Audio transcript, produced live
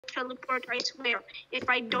teleport, I swear. If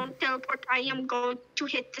I don't teleport, I am going to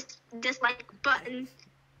hit this like button.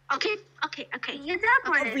 Okay. You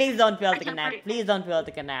teleported. Oh, please don't fail to connect. Please don't fail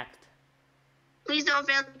to connect. Please don't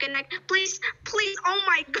fail to connect. Please. Oh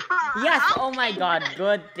my god. Yes, oh my god,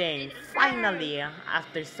 good thing. Finally,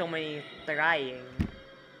 after so many trying.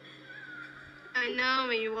 I know,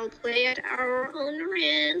 we will play at our own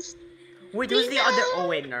risk. Wait, who's the other? Oh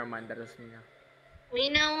wait, never mind, that was me. We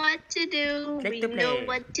know what to do. Click We to know play.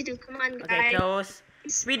 what to do. Come on, guys. Okay, close.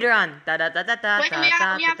 Speedrun. Wait, we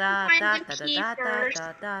have to find the key first.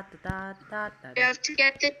 We have to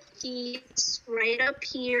get the key. It's right up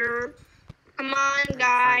here. Come on,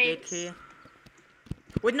 guys.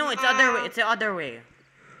 Wait, no, it's the other way. It's the other way.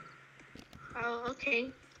 Oh, okay.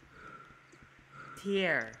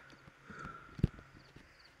 Here.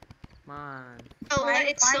 Come on. Oh,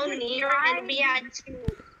 it's so near, and we had to.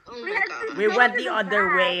 Oh my god. We went the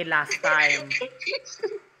other way last time.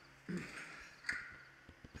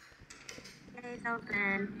 It's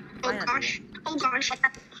open. Oh gosh. Open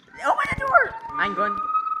the door! I'm going.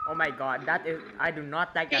 Oh my god, that is. I do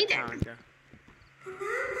not like that sound.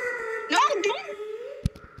 No, don't.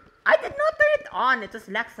 I did not turn it on. It was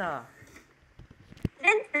Lexa.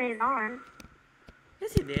 Didn't turn it on.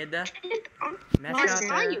 Yes, he did. I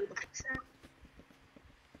saw you.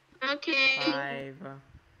 Okay. 5.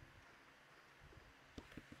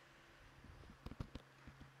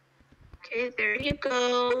 Okay, there you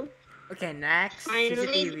go. Okay, next. Finally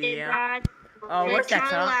CCTV. did that. Oh, where's Let's Lexa?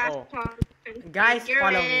 try Oh. laptop. Guys, Configure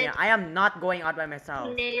follow me. it. I am not going out by myself.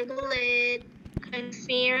 Enable it.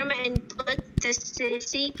 Confirm and put the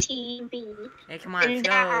CCTV Hey, come on, in let's the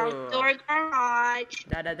go. outdoor garage.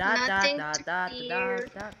 Nothing Nothing to fear.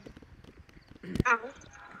 Ow.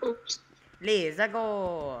 Oops. Let's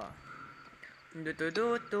go.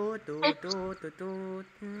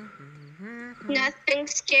 Nothing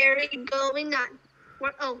scary going on.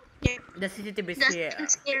 Oh, yeah. The CCTV is here. Nothing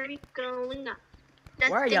scary going on.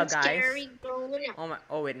 Where are y'all guys? Scary going on. Oh my!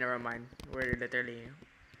 Oh wait, never mind. We're literally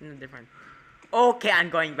different. Okay, I'm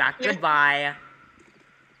going back. Goodbye.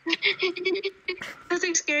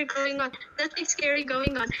 Nothing scary going on. Nothing scary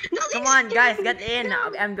going on. Come on, guys, get in.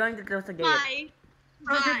 I'm going to close the gate. Bye.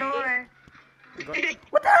 Close the door.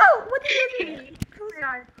 What the hell? What did you do? Close the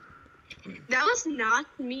door. That was not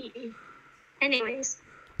me. Anyways.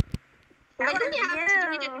 Why That do was we have to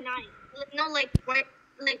do it you. at night? No, like, what?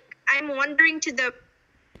 Like, I'm wondering to the.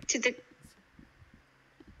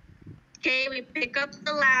 Okay, we pick up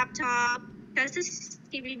the laptop. That's the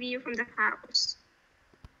TV view from the house.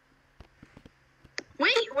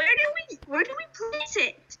 Wait, where do we place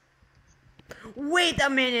it? Wait a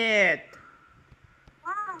minute.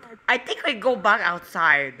 Wow. I think we go back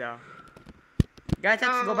outside. Guys,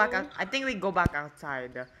 let's go back Oh. out. I think we go back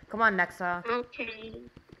outside. Come on, Lexa. Okay.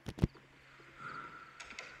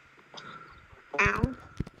 Ow.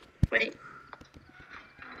 Wait.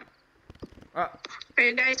 Oh, Are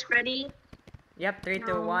you guys ready? yep, 3, 2,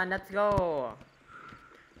 No. 1, let's go.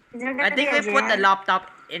 Is there I gonna think be we a put the jam?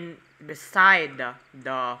 laptop in beside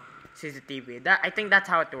the CCTV. I think that's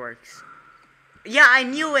how it works. Yeah, I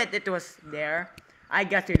knew it. It was there. I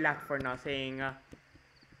guess we left for nothing.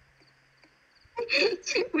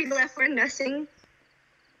 We left for nothing.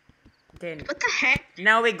 Okay, What the heck?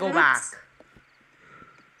 now we go Oops. back.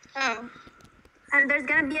 Oh. And there's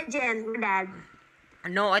gonna be a gen, Dad.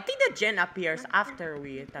 No, I think the gen appears after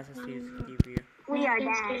we touch the CCTV. We are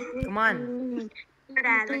Dad. Come on. We're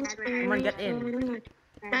Dad. We're Dad. We're Dad. Come on, get in.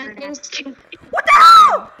 Nothing's scary. What the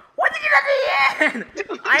hell? What did you let me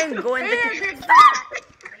in? I'm going Say to... it, stop.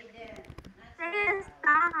 Say it,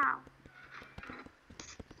 stop.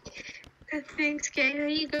 Nothing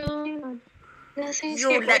scary going on. Nothing You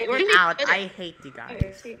scary. let Where me do we out. put I it? hate you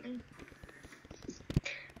guys. Wait,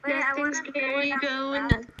 I Nothing wanna scary go going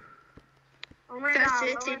down. on. Oh my That's God.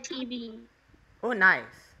 it, it's a TV. Oh, nice.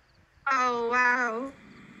 Oh, wow.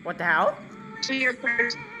 What the hell? So your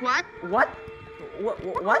first. What? What?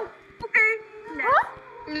 What? Okay. Huh?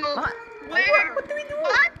 No. Huh? Where? What do we do?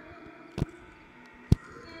 What?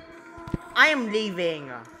 I am leaving.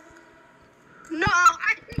 No,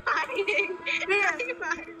 I'm hiding. Yeah. I'm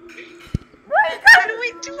hiding. Where How do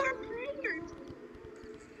we do our prayers?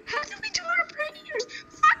 How do we do our prayers?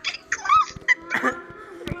 Fucking close the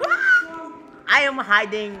door. I am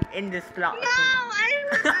hiding in this closet.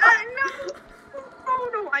 No, no. Oh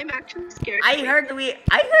no, I'm actually scared. I heard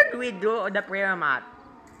we do the prayer mat.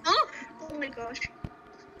 Oh my gosh.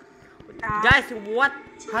 Guys, what?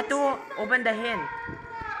 How to open the hint?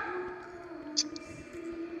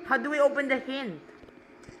 How do we open the hint?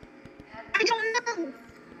 I don't know.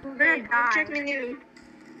 We're gonna die. Check menu.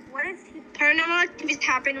 What is he? Paranormal activities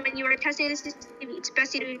happen when you are testing the CCTV. It's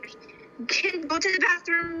best to go to the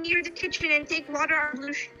bathroom near the kitchen and take water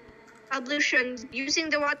ablutions using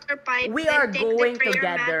the water pipe. We then are take going the prayer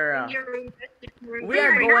together. mat in your room. We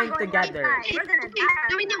are going together. Okay,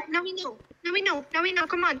 now we know.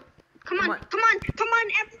 Come on,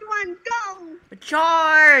 everyone, go!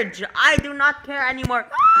 Charge! I do not care anymore.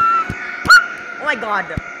 Oh my god.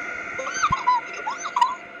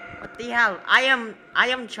 What the hell? I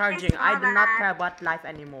am charging. I do not care about life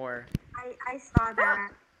anymore. I saw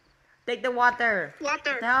that. Take the water.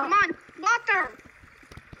 Water. The hell? Come on, water.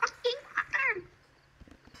 Fucking water.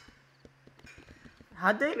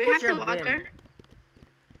 How do you Do we put have your the water? bin?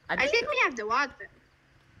 I think we have the water.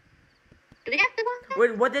 Do we have the water?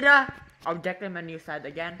 Wait, what did the objective menu said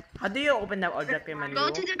again? How do you open the objective menu? Go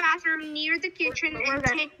to the bathroom near the kitchen and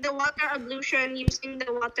take the water ablution using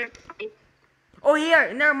the water pipe. Oh,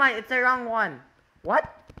 here. Never mind. It's the wrong one. What?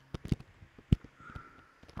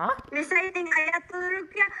 Huh? Reciting Ayatollah.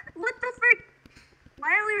 What the frick? Why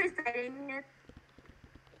are we reciting it?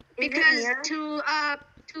 Is it Because here?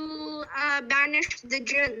 to banish the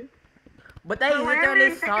jinn. But I But why are we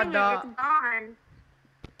literally saw reciting it? the... It's gone.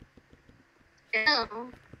 No.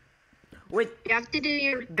 Wait, You have to do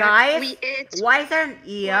your guys, it's why is there an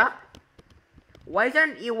E? What? Why is there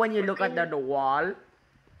an E when you look at the wall?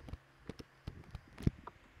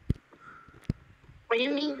 what do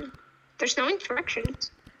you mean? There's no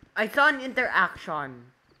interactions. I saw an interaction.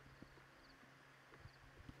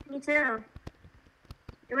 Me too.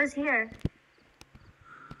 It was here.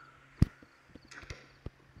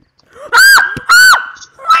 Oh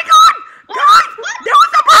my god! Guys! There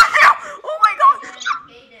was a bathroom! Oh my god!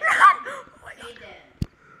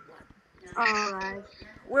 Alright.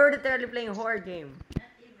 We're literally playing a horror game.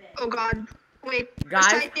 Oh god. Wait. Guys,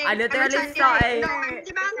 reciting. I literally I'm saw reciting. a- No, I'm in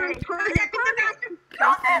the bathroom. I'm in the bathroom.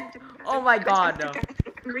 Close it! Oh my god. I'm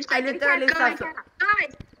I reciting. literally saw Guys, some...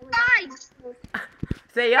 guys!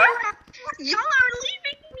 Say ya? Y'all are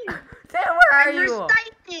leaving me! Say, where are I'm you?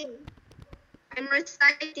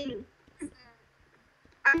 reciting.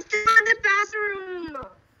 I'm still in the bathroom.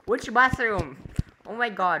 Which bathroom? Oh my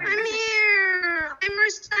god. I'm here. I'm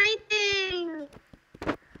reciting.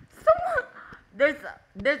 Someone...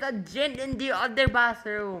 There's a gin in the other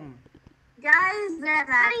bathroom. Guys, there's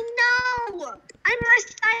that. I know. I'm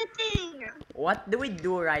reciting. What do we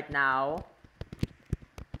do right now?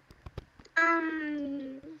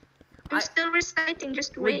 I'm I- still reciting.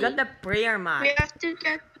 Just We wait. got the prayer mat. We have to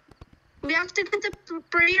get the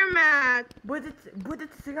prayer mat. But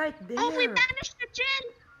it's right there. Oh, we banished the jinn.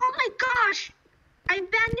 Oh my gosh. I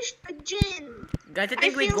banished the jinn. Guys, I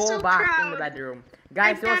think we feel go so back in the proud. bedroom. I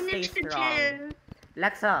Guys, we'll stay banished the strong. jinn.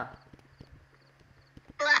 Lexa,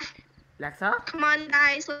 Blah. Lexa, Come on,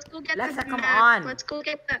 guys. Let's go get Lexa, the come mat. on. Let's go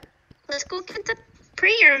get the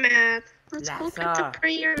prayer mat. Let's go get the Lexa.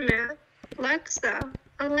 prayer mat. Alexa.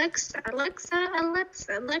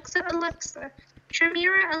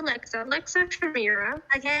 Shamira, Alexa, Shamira.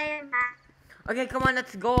 Okay, Okay, come on,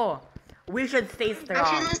 let's go. We should stay strong.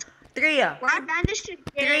 Okay, let's 3, I banished it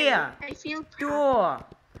Three. again. I feel proud.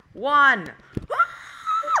 2, 1.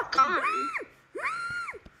 Gone.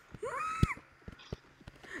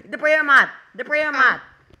 The prayer mat. The prayer mat.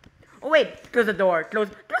 Oh wait, close the door. Close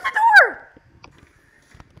the door.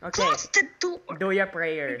 Okay, Close the door. do your we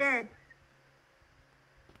prayers. did.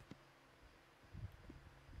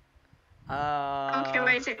 Okay,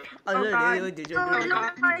 wait a second. Oh, God. Oh, no.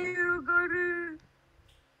 Fire, Guru.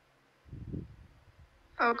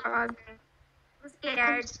 Oh god. I'm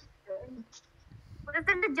scared. What if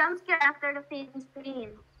there's a jump scare after the fading screen?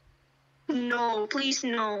 No, please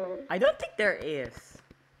no. I don't think there is.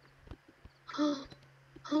 Oh,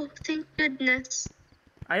 thank goodness.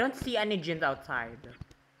 I don't see any gins outside.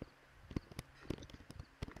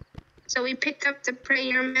 So we picked up the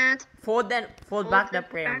prayer mat. Fold back the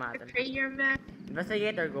prayer back mat. the prayer mat.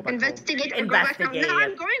 Investigate or go back Investigate home. or go back home. Investigate. No,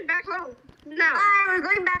 I'm going back home. No. Ah, we're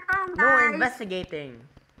going back home, No, guys. investigating.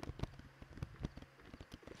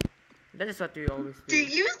 That is what we always Do do.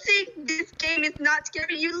 you think this game is not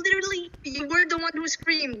scary? You were the one who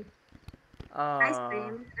screamed. Ice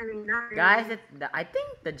cream. I mean, not really. Guys, I think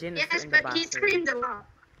the gin is Yes, in the but he bathroom. screamed a lot.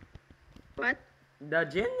 What? The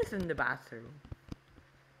gin is in the bathroom.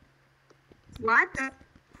 What?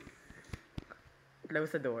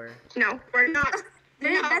 Close the door. No, we're not.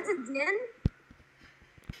 No. That's a gin?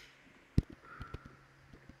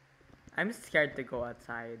 I'm scared to go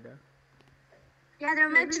outside. Yeah, there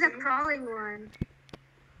might be the crawling one.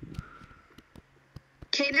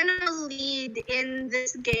 Kaden will lead in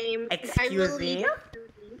this game. I Excuse will me?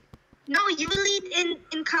 lead. No, you lead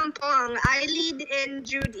in Kampong. I lead in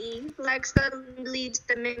Judy. Lexa leads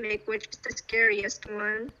the Mimic, which is the scariest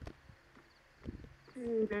one.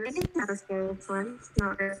 Mimic is not the scariest one. It's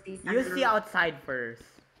not really. You see outside first.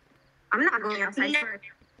 I'm not going outside No. first.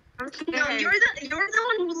 I'm No, scared. you're the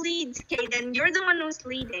one who leads, Kaden. You're the one who's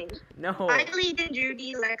leading. No. I lead in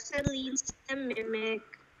Judy. Lexa leads the Mimic.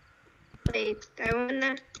 Wait, I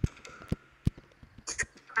wanna.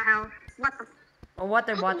 Wow. What the? Oh,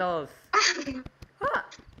 water bottles. Huh.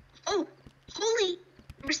 Oh, holy!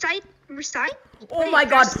 Recite. Oh my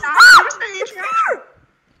god. Recite. Ah!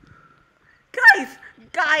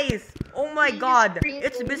 Guys! Oh my Please god! scream.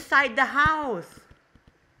 It's beside the house!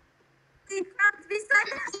 It's not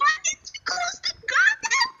beside us. Why did you close the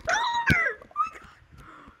goddamn door? Oh my god!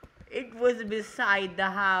 It was beside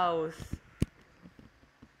the house.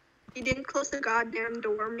 You didn't close the goddamn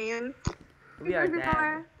door, man. We are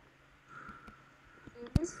dead.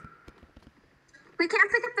 We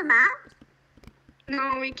can't pick up the map?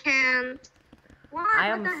 No, we can't. What? I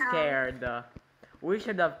am What the hell? scared. We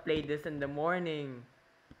should have played this in the morning.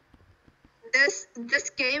 This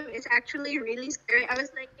game is actually really scary. I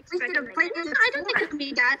was like expecting. have played this I don't think it'd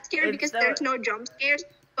be that scary It's because so- there's no jump scares.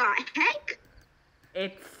 But heck,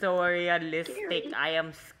 It's so realistic. Scary. I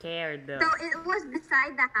am scared. So it was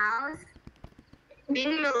beside the house?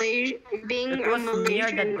 being Malaysian, being It a was near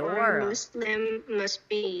the Malaysian door. or Muslim must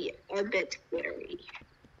be a bit scary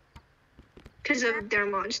because of their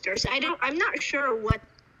monsters. I'm not sure what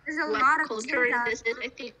There's a lot of culture things out- this is. I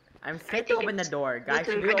think. I'm scared to think open the it's door. Guys,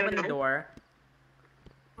 Muslim, should we I don't open the know. door?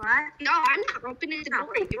 What? No, I'm not opening the No.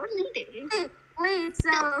 door. You're leading. Wait, so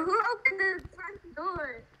who opened the front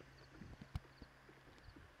door?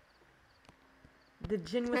 The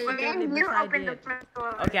gin was Well, literally And you beside opened the it. front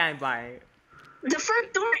door. Okay, I'm bye. The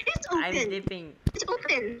front door is I'm open. dipping. It's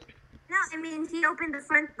open. No, I mean he opened the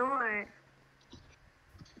front door.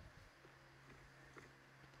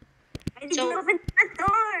 Why did So- you open the front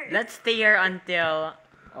door? Let's stay here until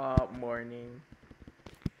morning.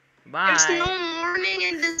 Bye. There's no morning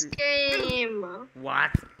in this game.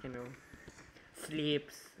 What? You know.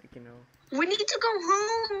 Sleeps. You know. We need to go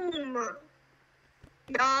home.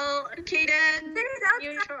 No, Kaden, Dinner's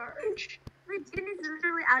you in outside. charge. The gin is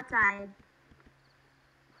literally outside.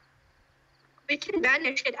 We can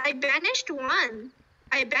banish it. I banished one.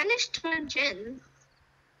 I banished one Jin.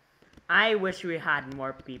 I wish we had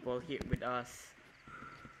more people here with us.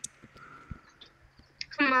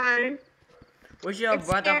 Come on. We should have It's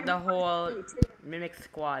brought up scared the of whole me, too. mimic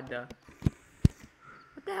squad.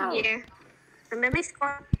 What the hell? Yeah. The mimic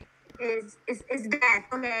squad is dead.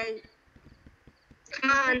 Okay, Come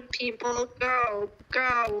on, people. Go.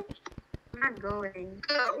 Go. I'm not going.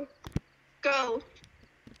 Go. Go.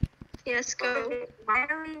 Yes, go. Why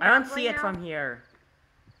are we? I don't not see going it now? from here.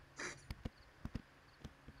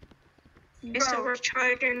 Okay, so we're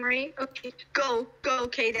charging, right? Okay. Go. Go,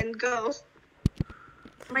 Kaden. Go.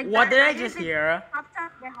 Like What that, did I why just does it hear? pop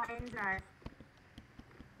up behind us?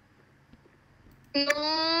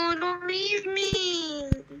 No, don't leave me.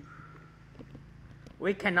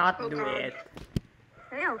 We cannot Oh, do God. it.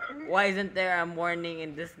 Hey, open it. Why isn't there a morning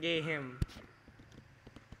in this game?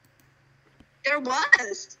 There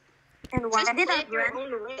was. And why Just did play I at your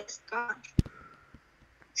run? own risk. Gosh.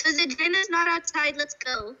 So the Jin is not outside. Let's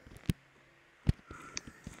go.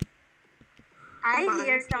 I Come on,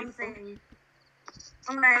 hear people. something.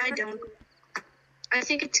 Oh my! I don't. I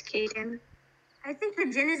think it's Kaden. I think the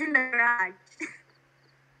gin is in the garage.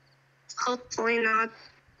 Hopefully not.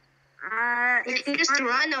 We It's can just on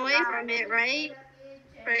run the away garage. from it, right?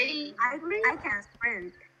 Right? I can't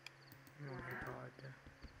sprint. Oh my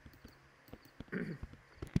god.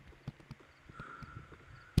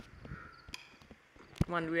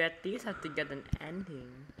 Come on, we at least have to get an ending.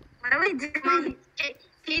 What are we Come on, doing?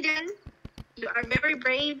 Kaden. You are very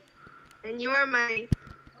brave, and you are my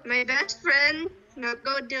best friend. Now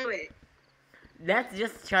go do it. Let's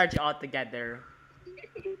just charge all together.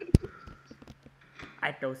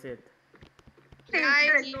 I close it.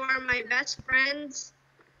 Guys, you are my best friends.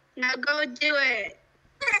 Now go do it.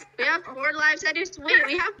 We have 4 lives. Wait,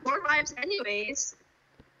 we have 4 lives anyways.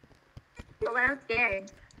 But I'm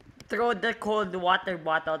scared. Throw the cold water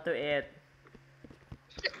bottle to it.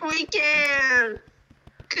 We can.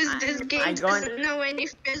 Because this I game don't- doesn't know any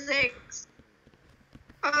physics.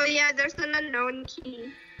 Oh yeah, there's an unknown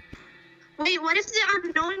key. Wait, what if the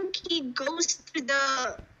unknown key goes to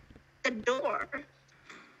the door?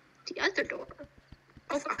 The other door.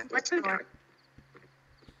 Oh god, what's the door?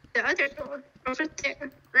 The other door. Over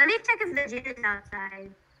there. Let me check if the gin is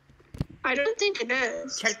outside. I don't think it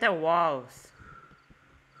is. Check the walls.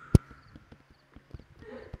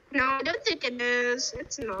 No, I don't think it is.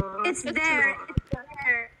 It's not. It's there. Not. It's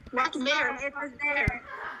there. What's there? It was there.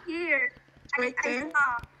 Here. Right I there?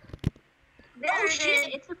 saw. There Oh it shit!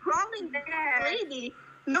 is. It's a crawling There. lady.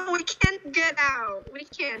 No, we can't get out. We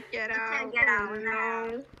can't get out. can't get out, Oh, no.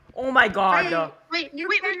 no. Oh my god. Wait, You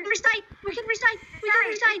we can- can recite. We can recite. We can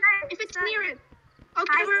recite. If it's near it. Okay,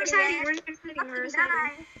 Hi, we're reciting. Scaredy. We're reciting. We're Fucking reciting.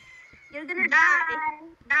 die. You're gonna Die.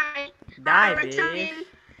 die. Die. Die, We're bitch. reciting.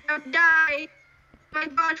 Now die. My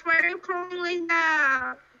gosh, why are you crawling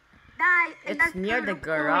down? Die. And It's that's near the so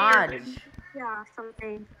garage. Yeah,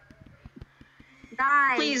 something.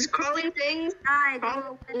 Die. Please, crawling things. Die. Crawling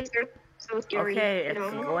Go. things are so scary. Okay, you it's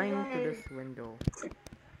know? going to this window.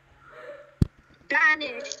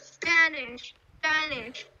 Vanish. Vanish.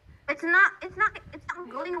 Vanish. It's not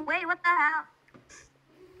going away. What the hell?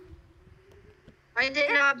 I did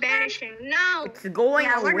not vanishing. No. It's going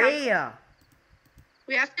Yeah, we're away.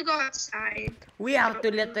 We have to go outside. We have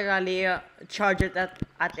to literally charge it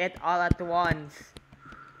at it all at once.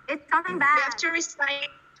 It's coming We have back. to recite.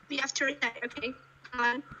 We have to recite. Okay. Come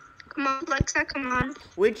on. Come on, Alexa. Come on.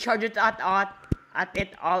 We charge it at it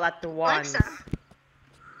all at once. Alexa.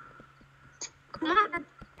 Come on.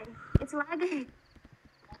 It's lagging.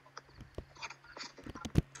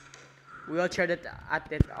 We'll charge it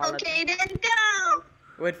at it all Okay, then go.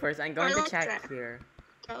 Wait first, I'm going to Alexa. check here.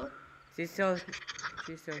 Go. She's still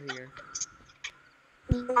here.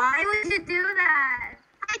 Why would you do that?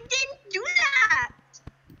 I didn't do that.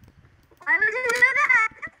 Why would you do that?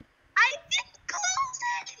 I didn't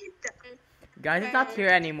close it. Guys, it's not here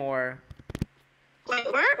anymore. Wait,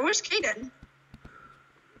 where's Kaden?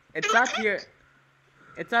 It's not here.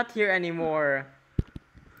 It's not here anymore.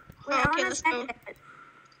 Wait, I Okay, wanna let's check go. it.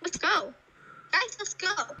 Let's go. Guys, let's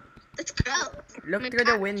go. Let's go. Look Oh my through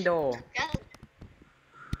the God. window. Go.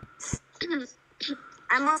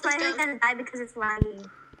 I'm most Let's likely go. gonna die because it's laggy.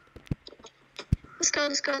 Let's go,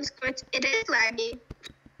 let's go, let's go. It is laggy.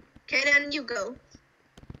 Okay, then you go.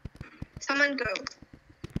 Someone go.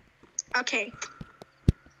 Okay.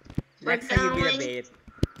 We're Next time you be the going- bait.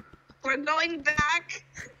 We're going back.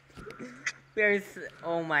 There's,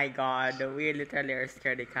 oh my god, we literally are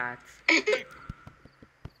scaredy cats.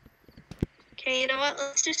 Okay, you know what?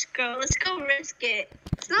 Let's just go. Let's go risk it.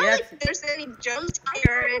 It's not Yes. like there's any jump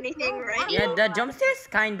scare or anything, right? Yeah, the jump scare is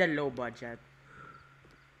kinda low budget.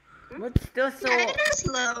 But still so... Yeah, it is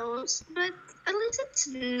low, but at least it's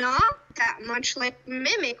not that much like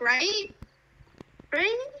Mimic, right?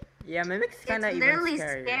 Right? Yeah, Mimic's It's kinda even literally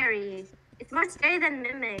scary. scary. It's more scary than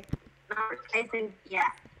Mimic. I think,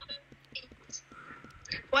 yeah.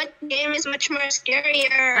 What game is much more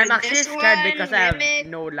scarier? I'm actually This scared one, because I have Mimic,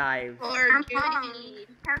 no lives. or Kampong. Judy?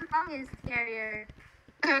 Kampong is scarier.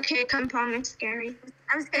 Okay, Kampong is scary.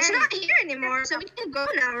 I'm scared. It's not here anymore, so we can go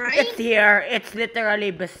now, right? It's here. It's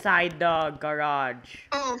literally beside the garage.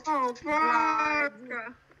 Oh, Oh, fuck.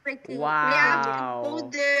 Freaking We have to Wow. go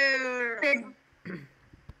there. stupid.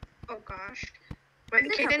 Oh gosh. Wait,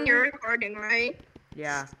 Is it Kaden, happening? you're recording, right?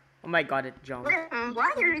 Yeah. Oh my god, it jumped.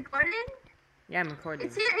 What? You're recording? Yeah, I'm recording.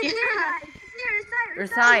 It's here. It's here. Guys. It's here.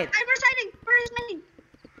 It's Recite. I'm reciting. We're reciting.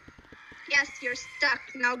 Yes, you're stuck.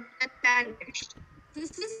 Now get banished.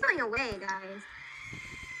 She's going away, guys.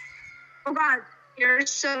 Oh god. You're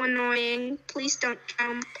so annoying. Please don't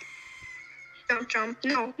jump. Don't jump.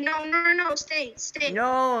 No, no, no, no, no. Stay, stay.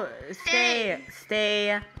 No,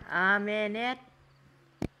 stay a minute.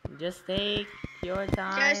 Just take your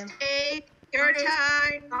time. Just take your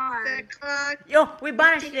time. Fine. The clock. Yo, we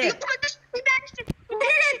banished You it. banished. We banished it. We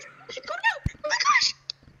did it. Go now. Oh my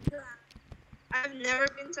gosh. I've never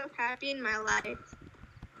been so happy in my life.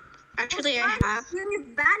 Actually, I have. You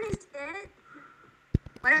banished it.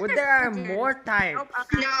 What if But there's there are pigeons? more types. Oh,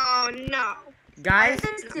 okay. No, no. Guys,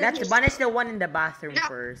 There's let's pigeons. banish the one in the bathroom No.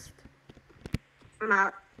 first. I'm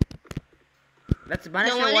out. Let's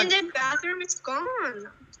banish The the one one. in the bathroom is gone.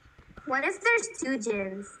 What if there's two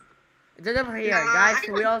gyms? It's over here, No, guys.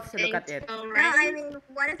 I We don't also look think at it. so, No, right? I mean,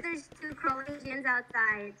 what if there's two crawling gyms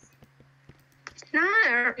outside? No,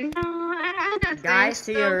 I don't Guys, think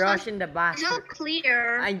see you so. rush in the It's bathroom. all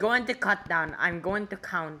clear. I'm going to cut down. I'm going to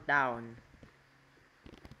count down.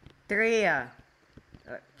 3.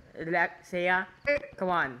 Alexia, come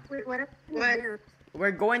on. Wait, what if What?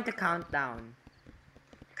 We're going to count down.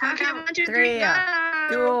 Okay, 1, 2, 3, 3,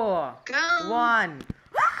 go. 2, Go. 1.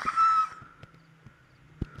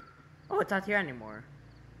 Oh, it's not here anymore.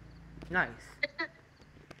 Nice.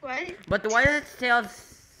 What? But why does it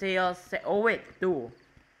say, oh wait, 2.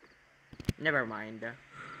 Never mind.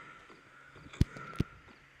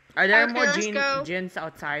 Are there Okay, more let's go. gins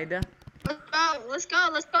outside? Let's go. Let's go.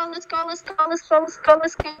 Let's go. Let's go. Let's go. Let's go. Let's go.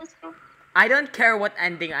 Let's go. Let's go. I don't care what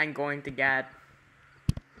ending I'm going to get.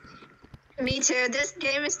 Me too. This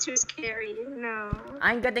game is too scary. No.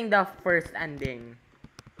 I'm getting the first ending.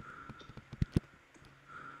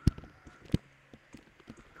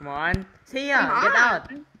 Come on. See ya. Come Get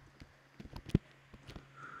out. on.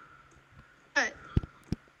 What?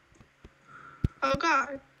 Oh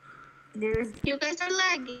god. There's You guys are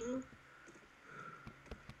lagging.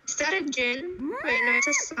 Is that a Jin? Wait, no, it's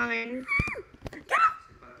a sign.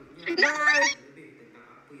 No!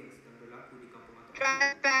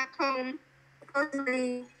 Drive back home.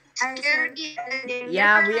 supposedly Scaredy ending.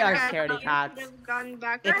 Yeah, we are God, scaredy you cats. should have gone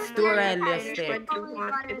back It's home too and realistic. finished what you only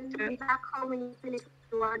wanted gotten to. back home when you finish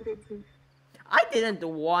what you wanted to. I didn't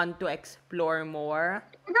want to explore more.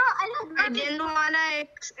 No, I don't. I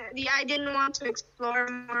didn't want to explore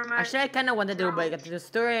more. Actually, I kind of wanted to, but it was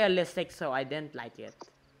too realistic, so I didn't like it.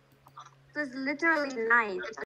 It was literally night.